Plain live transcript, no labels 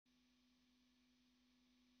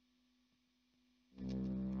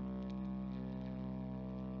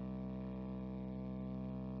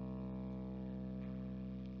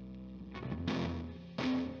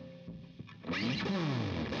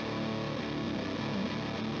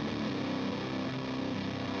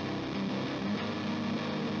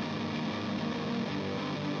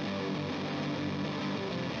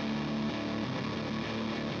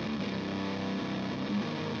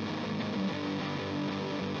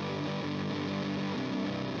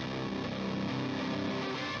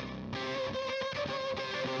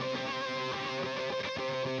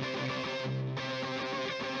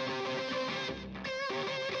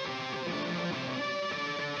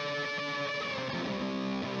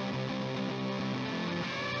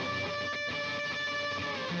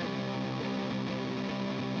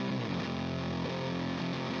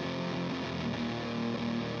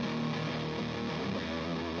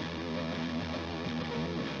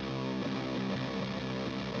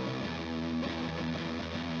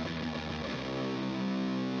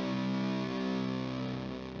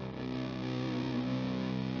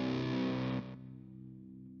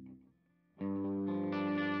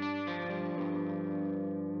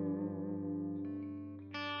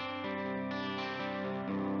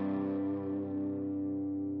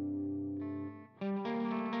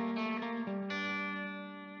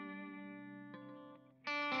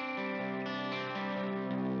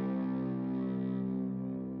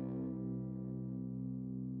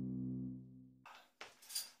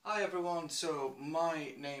Hi everyone, so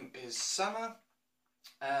my name is Sama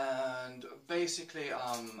and basically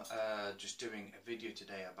I'm just doing a video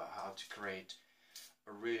today about how to create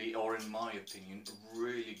a really, or in my opinion, a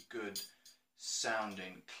really good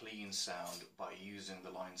sounding, clean sound by using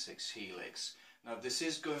the Line 6 Helix. Now this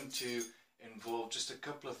is going to involve just a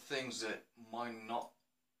couple of things that might not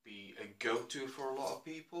be a go-to for a lot of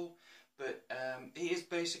people, but it is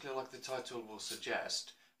basically, like the title will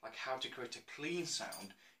suggest, like how to create a clean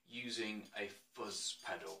sound using a fuzz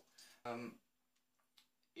pedal.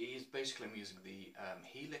 Basically I'm using the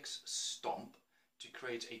Helix Stomp to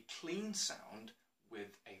create a clean sound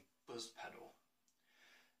with a fuzz pedal.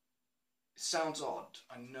 It sounds odd,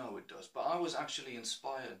 I know it does, but I was actually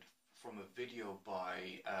inspired from a video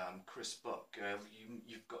by Chris Buck.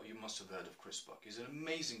 You must have heard of Chris Buck. He's an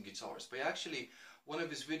amazing guitarist, but actually one of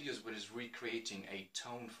his videos where he's recreating a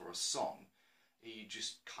tone for a song, he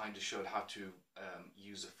just kind of showed how to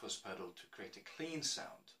use a fuzz pedal to create a clean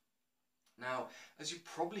sound. Now, as you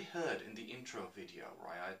probably heard in the intro video,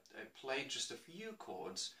 right, I played just a few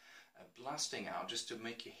chords, blasting out just to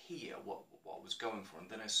make you hear what I was going for, and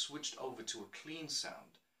then I switched over to a clean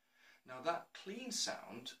sound. Now that clean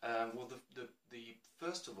sound, well, the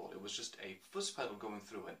first of all, it was just a fuzz pedal going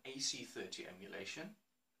through an AC30 emulation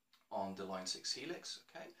on the Line 6 Helix,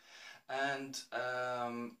 okay, and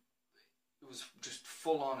it was just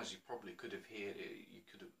full on, as you probably could have heard.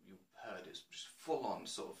 You heard it, just full on,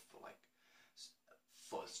 sort of like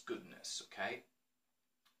fuzz goodness, okay.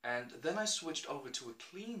 And then I switched over to a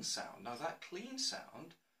clean sound. Now that clean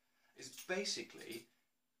sound is basically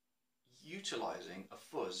utilizing a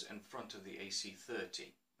fuzz in front of the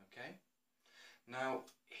AC30, okay. Now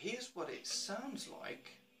here's what it sounds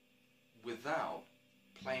like without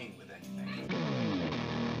playing with anything.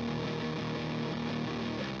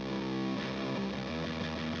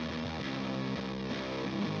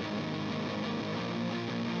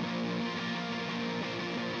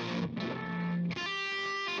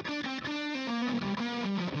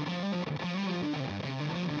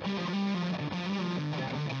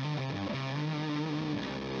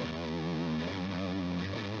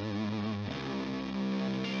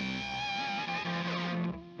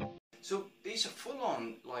 So these are full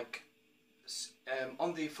on, like,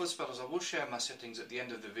 on the fuzz pedals. I will share my settings at the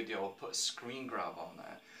end of the video. I'll put a screen grab on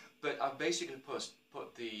there, but I've basically put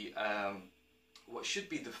the what should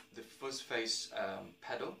be the fuzz face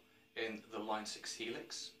pedal in the Line 6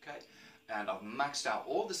 Helix, okay, and I've maxed out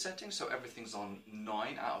all the settings, so everything's on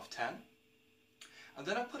 9 out of 10, and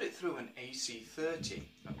then I put it through an AC30,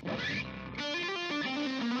 okay.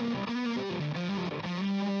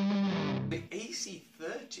 The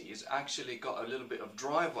AC30 has actually got a little bit of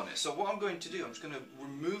drive on it, so what I'm going to do, I'm just going to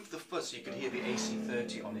remove the fuzz so you can hear the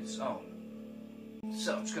AC30 on its own.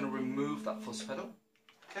 So I'm just going to remove that fuzz pedal,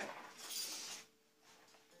 okay.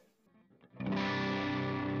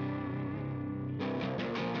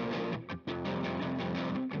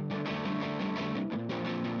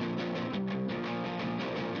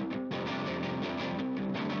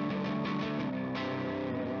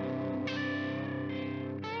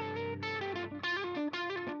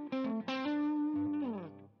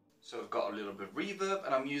 So I've got a little bit of reverb,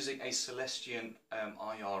 and I'm using a Celestion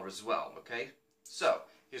IR as well, okay? So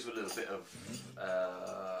here's a little bit of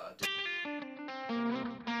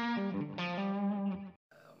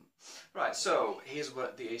right, so here's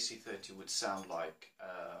what the AC30 would sound like,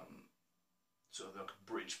 sort of like a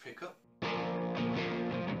bridge pickup.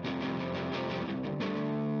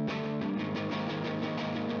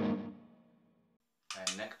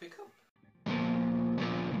 And neck pickup.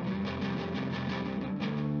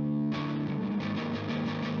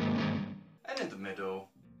 And in the middle.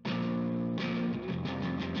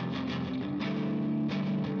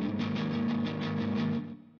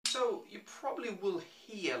 So you probably will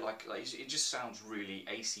hear like it just sounds really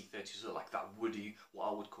AC30, sort of like that woody, what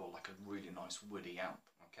I would call like a really nice woody amp,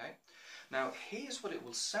 okay? Now here's what it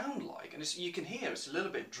will sound like, and you can hear it's a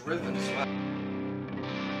little bit driven as well.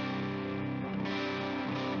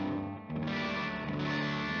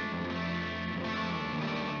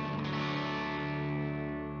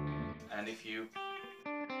 And if you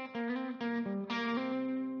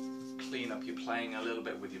clean up your playing a little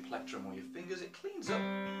bit with your plectrum or your fingers, it cleans up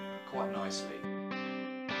quite nicely.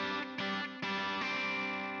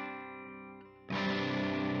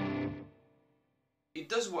 It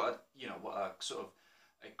does what a sort of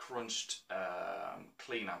a crunched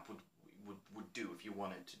clean amp would do if you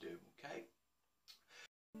wanted to do, okay?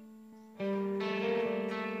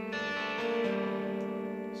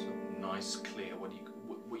 So nice, clear, what you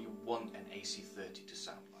want an AC30 to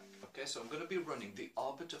sound like. Okay, so I'm going to be running the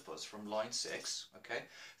arbiter fuzz from Line 6, okay,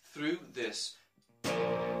 through this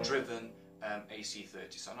driven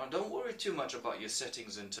AC30 sound. Now don't worry too much about your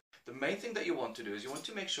settings. The main thing that you want to do is you want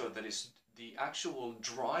to make sure that it's the actual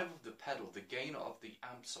drive of the pedal, the gain of the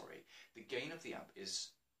amp, the gain of the amp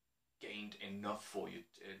is gained enough for you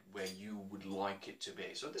where you would like it to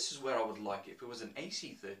be. So this is where I would like it. If it was an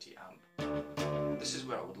AC30 amp, this is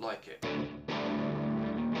where I would like it.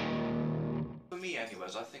 For me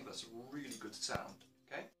anyways, I think that's a really good sound,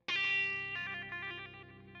 okay?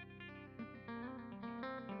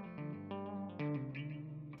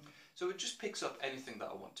 So it just picks up anything that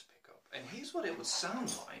I want to pick up. And here's what it would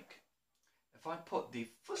sound like if I put the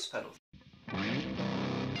fuzz pedal.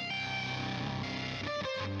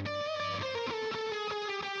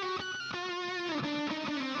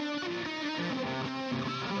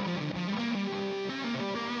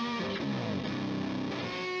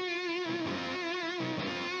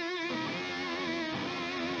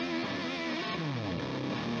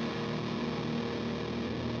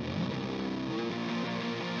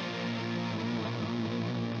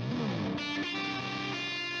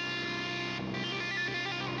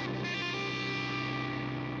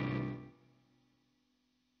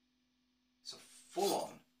 So full on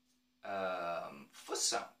fuzz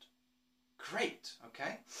sound. Great,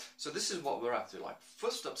 okay? So this is what we're after, like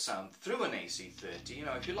fuzzed up sound through an AC30. You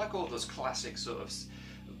know, if you like all those classic sort of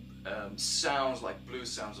sounds like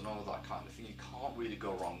blues sounds and all that kind of thing, you can't really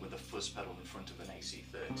go wrong with a fuzz pedal in front of an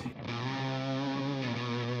AC30.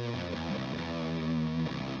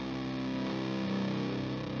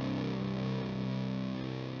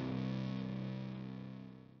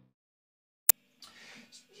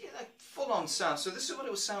 Yeah, like full on sound. So this is what it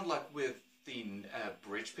would sound like with the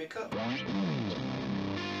bridge pickup.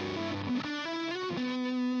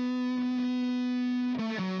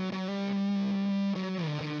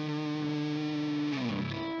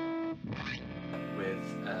 With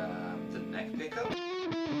the neck pickup.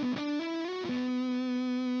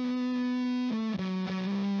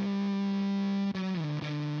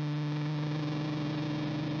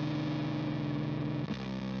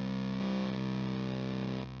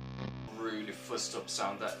 Really fuzzed up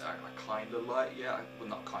sound that I kind of like, yeah, well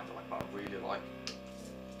not kind of like, but I really like.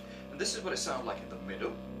 And this is what it sounds like in the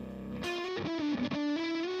middle.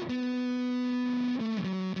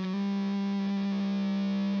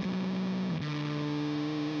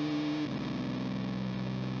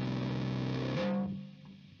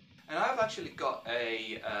 And I've actually got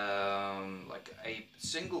a like a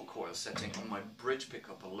single coil setting on my bridge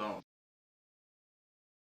pickup alone.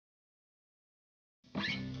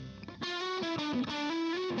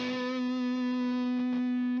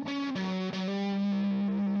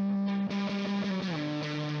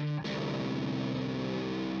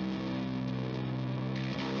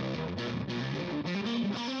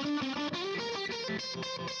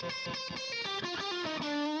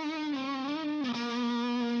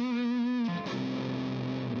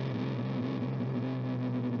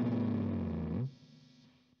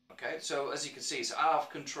 Okay, so as you can see, it's out of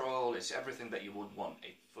control, it's everything that you would want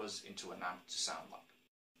a fuzz into an amp to sound like.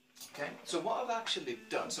 Okay, so what I've actually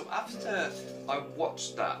done, so after I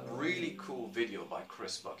watched that really cool video by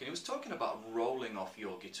Chris Buck, and he was talking about rolling off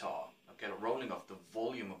your guitar, okay, rolling off the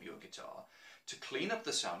volume of your guitar to clean up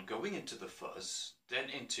the sound, going into the fuzz, then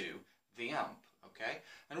into the amp, okay?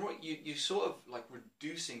 And what you sort of like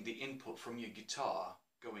reducing the input from your guitar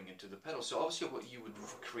going into the pedal. So obviously what you would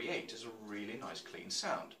create is a really nice clean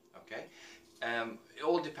sound, okay? It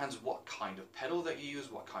all depends what kind of pedal that you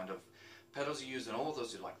use, what kind of pedals you use, and all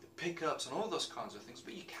those, like the pickups and all those kinds of things,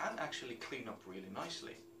 but you can actually clean up really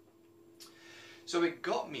nicely. So it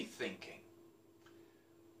got me thinking,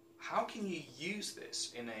 how can you use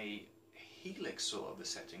this in a Helix sort of a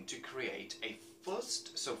setting to create a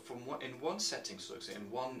fuzzed, so from in one setting, so in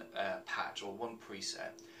one patch or one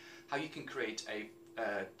preset, how you can create a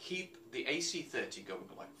keep the AC30 going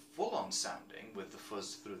like full on sounding with the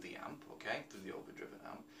fuzz through the amp, okay, through the overdriven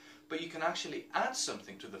amp, but you can actually add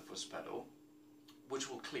something to the fuzz pedal which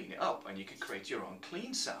will clean it up, and you can create your own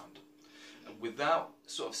clean sound without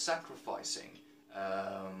sort of sacrificing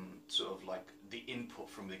sort of like the input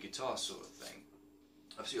from the guitar sort of thing.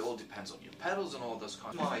 Obviously it all depends on your pedals and all those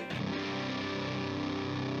kinds of things.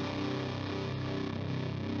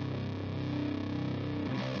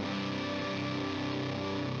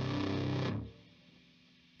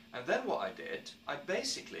 And then what I did, I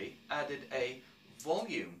basically added a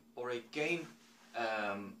volume or a gain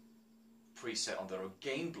preset on there, a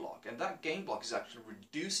gain block, and that gain block is actually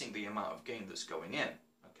reducing the amount of gain that's going in,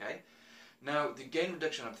 okay? Now the gain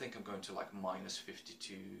reduction, I think I'm going to like minus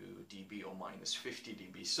 52 dB or minus 50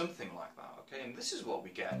 dB, something like that, okay? And this is what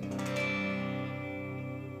we get.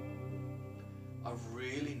 a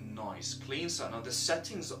really nice clean sound. Now the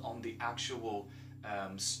settings on the actual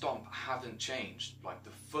stomp haven't changed. Like the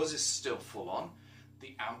fuzz is still full on,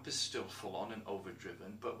 the amp is still full on and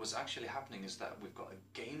overdriven, but what's actually happening is that we've got a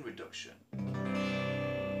gain reduction.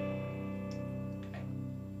 Okay,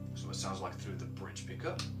 so it sounds like through the bridge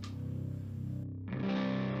pickup.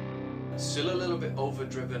 Still a little bit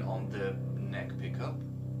overdriven on the neck pickup.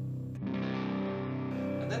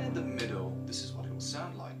 And then in the middle, this is what it will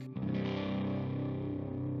sound like.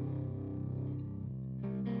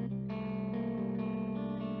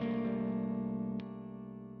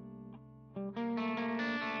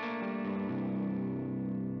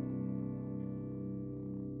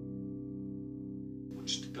 We're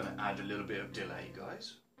just going to add a little bit of delay,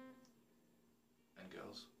 guys. And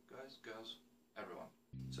girls, girls, everyone.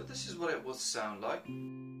 So this is what it will sound like.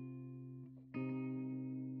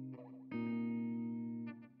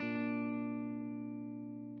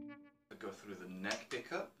 I go through the neck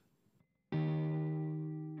pickup.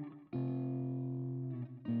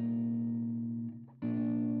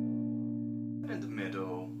 And in the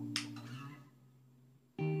middle.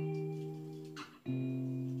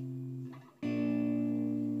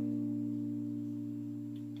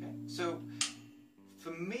 Okay, so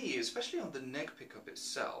for me, especially on the neck pickup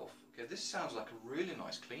itself, okay, this sounds like a really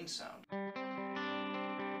nice clean sound.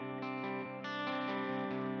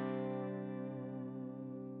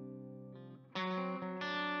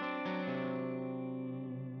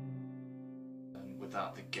 And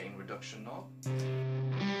without the gain reduction knob.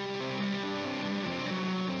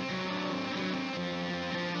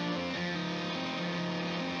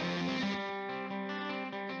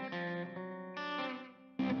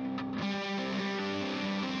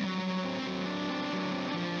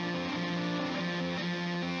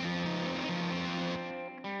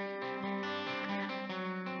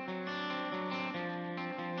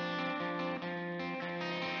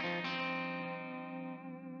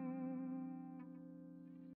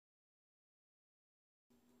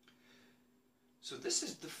 So this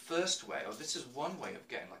is the first way, or this is one way of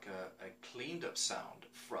getting like a cleaned up sound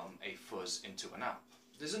from a fuzz into an amp.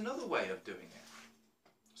 There's another way of doing it.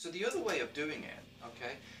 So the other way of doing it,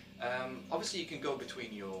 okay, obviously you can go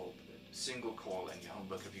between your single coil and your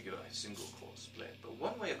humbucker if you go a single coil split, but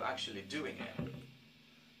one way of actually doing it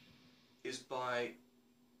is by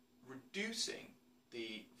reducing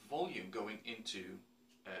the volume going into,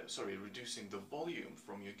 reducing the volume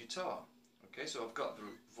from your guitar. Okay, so I've got the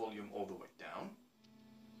volume all the way down.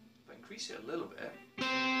 If I increase it a little bit.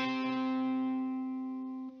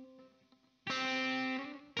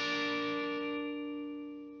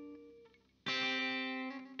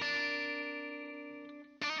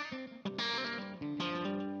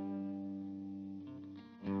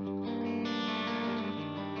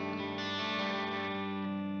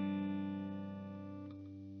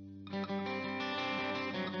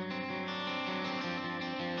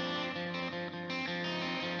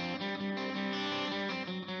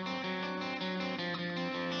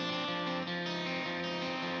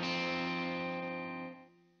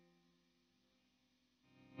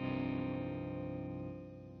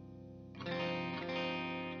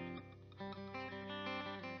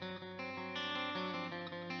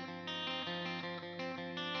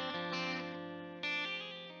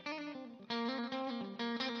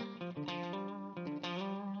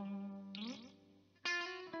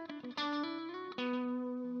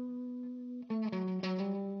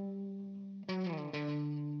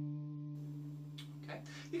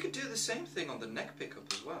 You could do the same thing on the neck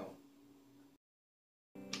pickup as well.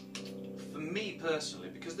 For me personally,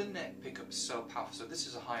 because the neck pickup is so powerful, so this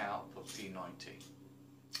is a high output P90.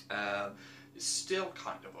 It's still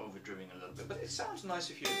kind of overdriven a little bit, but it sounds nice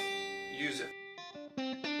if you use it.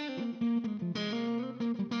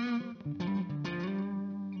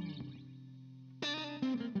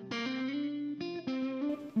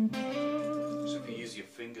 So if you use your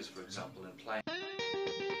fingers, for example, in playing.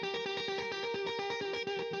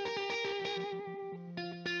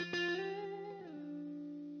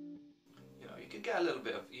 You could get a little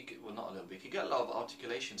bit of, well not a little bit, you could get a lot of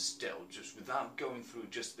articulation still, just without going through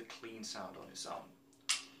just the clean sound on its own.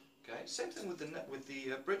 Okay, same thing with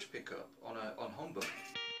the bridge pickup on humbucker.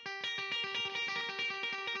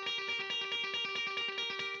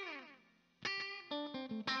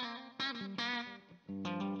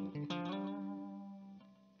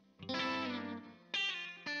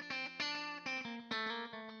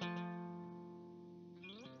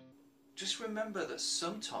 Just remember that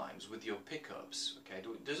sometimes with your pickups, okay,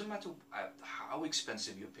 it doesn't matter how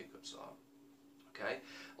expensive your pickups are, okay,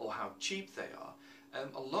 or how cheap they are,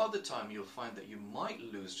 a lot of the time you'll find that you might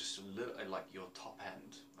lose just a little, like your top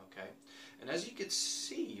end, okay, And as you can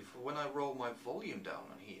see, for when I roll my volume down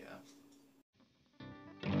on here,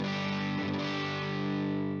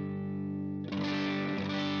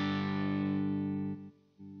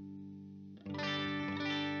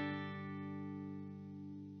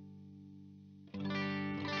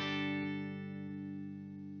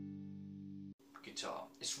 guitar.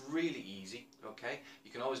 It's really easy, okay?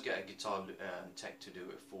 You can always get a guitar tech to do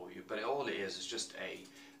it for you, but all it is just a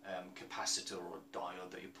capacitor or a diode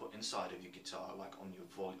that you put inside of your guitar, like on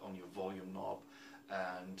your volume knob,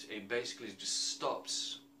 and it basically just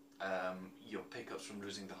stops your pickups from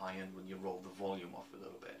losing the high end when you roll the volume off a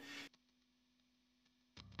little bit.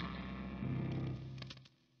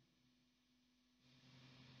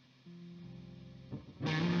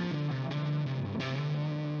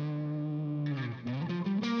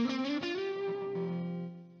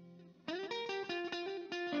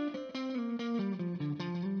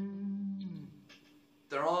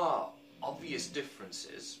 There are obvious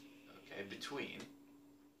differences, okay, between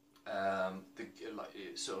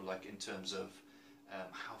like in terms of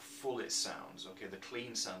how full it sounds. Okay, the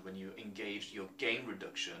clean sound when you engage your gain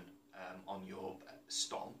reduction on your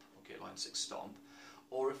stomp, okay, line 6 stomp,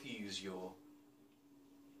 or if you use your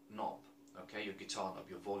knob, okay, your guitar knob,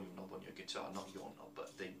 your volume knob on your guitar, not your knob,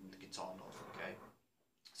 but the guitar knob, okay.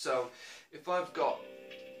 So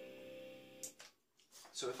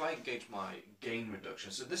if I engage my gain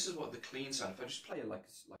reduction, so this is what the clean sound, if I just play it like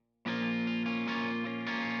so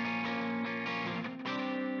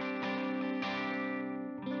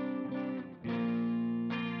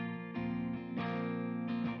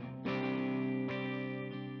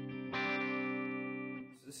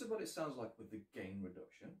this is what it sounds like with the gain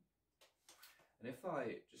reduction. And if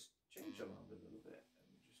I just change around a little bit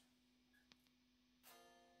and just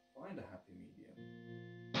find a happy medium.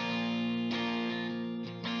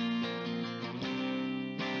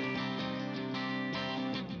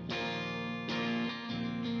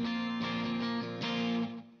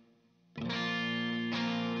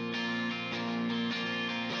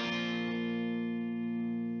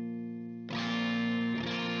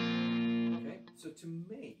 So to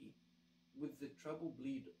me, with the treble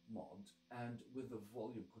bleed mod and with the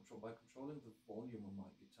volume control, by controlling the volume on my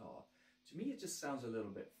guitar, to me it just sounds a little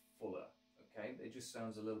bit fuller, okay? It just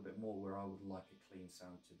sounds a little bit more where I would like a clean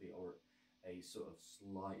sound to be, or a sort of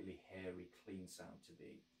slightly hairy clean sound to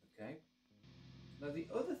be, okay? Now the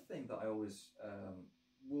other thing that I always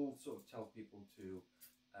will sort of tell people to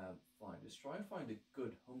find is try and find a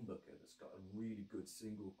good humbucker that's got a really good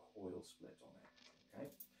single coil split on it, okay?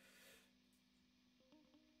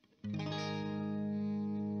 So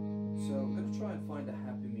I'm going to try and find a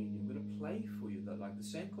happy medium. I'm going to play for you that like the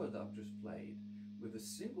same chord that I've just played with a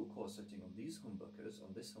single chord setting on these humbuckers,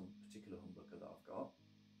 on this particular humbucker that I've got,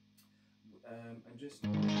 and just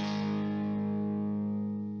so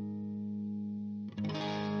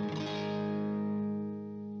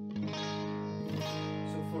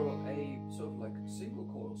for a sort of like single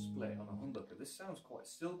coil split on a humbucker, this sounds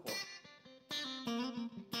still quite.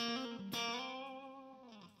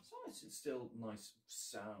 It's still nice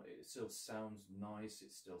sound, it still sounds nice,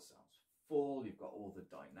 it still sounds full, you've got all the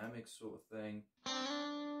dynamics sort of thing.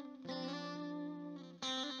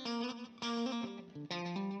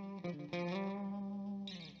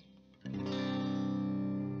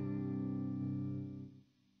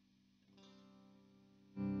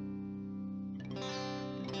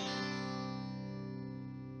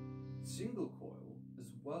 Single coil,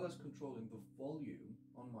 as well as controlling the volume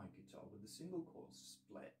on my guitar with the single coil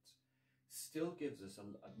split, still gives us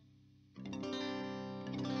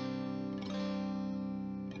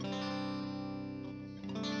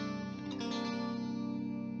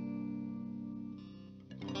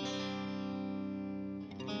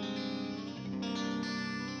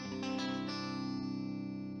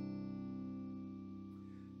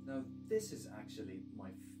Now this is actually my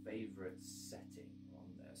favorite setting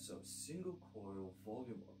on there. So single coil,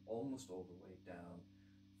 volume almost all the way down,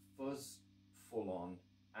 fuzz full on,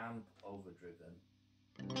 amp overdriven.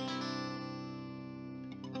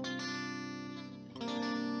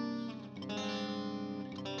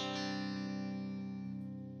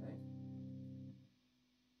 Okay.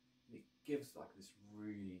 It gives like this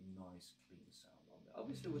really nice clean sound on there.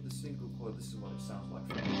 Obviously with the single coil, this is what it sounds like.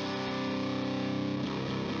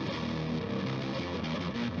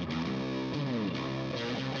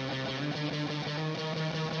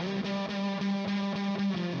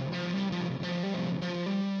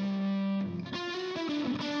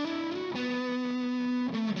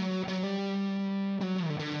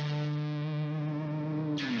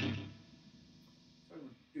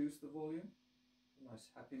 Reduce the volume, a nice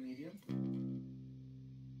happy medium.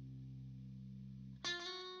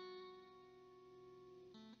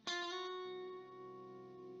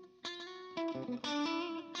 Yeah,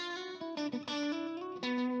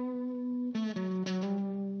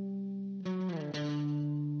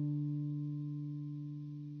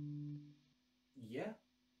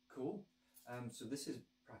 cool. So this is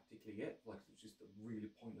practically it. Like, it's just a really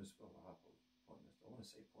pointless, well, pointless, I want to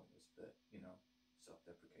say pointless, but you know,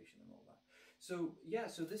 self-deprecation and all that. So yeah,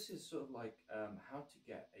 so this is sort of like how to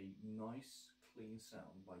get a nice clean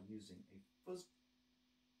sound by using a fuzz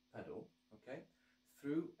pedal, okay,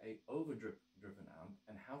 through a overdriven amp,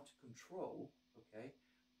 and how to control, okay,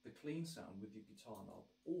 the clean sound with your guitar knob,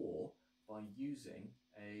 or by using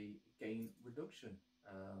a gain reduction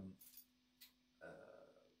uh,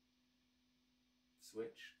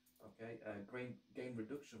 switch, okay, gain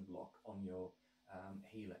reduction block on your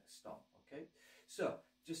Helix Stomp, okay. So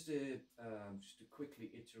just to quickly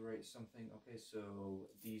iterate something, okay. So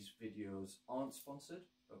these videos aren't sponsored,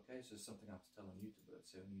 okay. So something I have to tell on YouTube,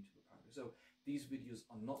 let's say on YouTube apparently. So these videos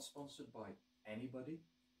are not sponsored by anybody.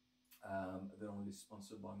 They're only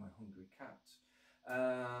sponsored by my hungry cat.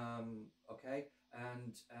 Okay,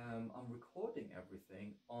 and I'm recording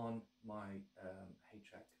everything on my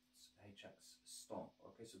HX Stomp.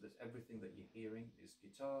 Okay, so there's everything that you're hearing is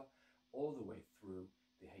guitar all the way through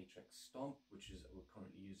the HX Stomp, which is, we're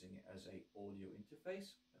currently using it as a audio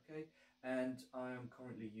interface. Okay, and I am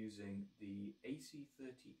currently using the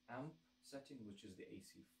AC30 amp setting, which is the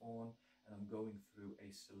AC Fawn, and I'm going through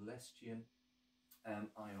a Celestion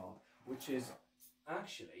IR, which is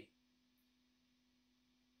actually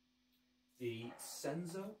the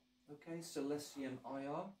Senzo, okay, Celestion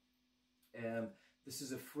IR. This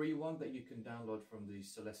is a free one that you can download from the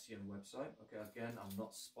Celestion website. Okay, again, I'm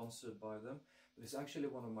not sponsored by them, but it's actually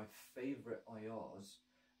one of my favorite IRs,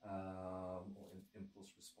 or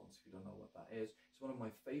impulse response, if you don't know what that is. It's one of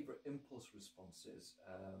my favorite impulse responses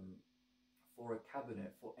for a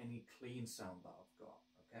cabinet, for any clean sound that I've got,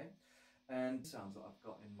 okay? And sounds that I've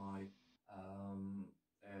got in my,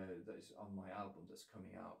 that is on my album that's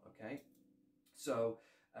coming out, okay? So,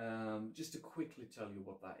 just to quickly tell you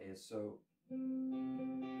what that is. So,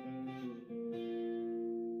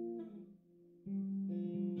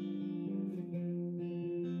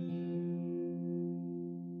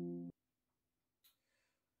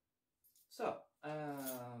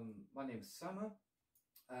 my name is Sama.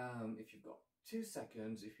 If you've got 2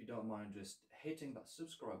 seconds, if you don't mind just hitting that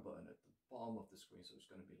subscribe button at the bottom of the screen, so it's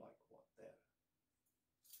going to be like, what,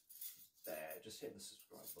 there, just hit the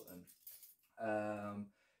subscribe button.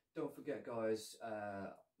 Don't forget, guys,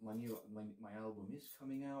 my album is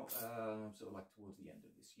coming out sort of like towards the end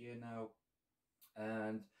of this year now,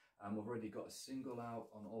 and I've already got a single out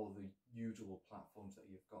on all the usual platforms that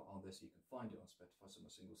you've got on this. You can find it on Spotify. So my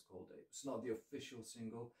single's called, it's not the official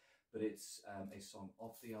single, but it's a song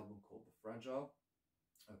off the album called The Fragile,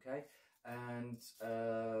 okay. And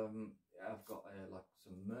I've got like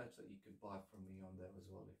some merch that you could buy from me on there as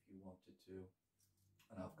well if you wanted to.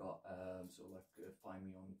 And I've got sort of like find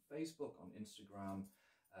me on Facebook, on Instagram,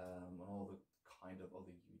 and all the kind of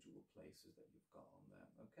other usual places that you've got on there.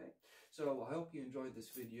 Okay, so I hope you enjoyed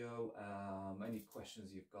this video. Any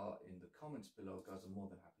questions you've got in the comments below, guys, I'm more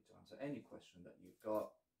than happy to answer any question that you've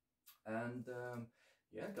got. And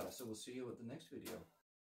yeah, guys, so we'll see you at the next video.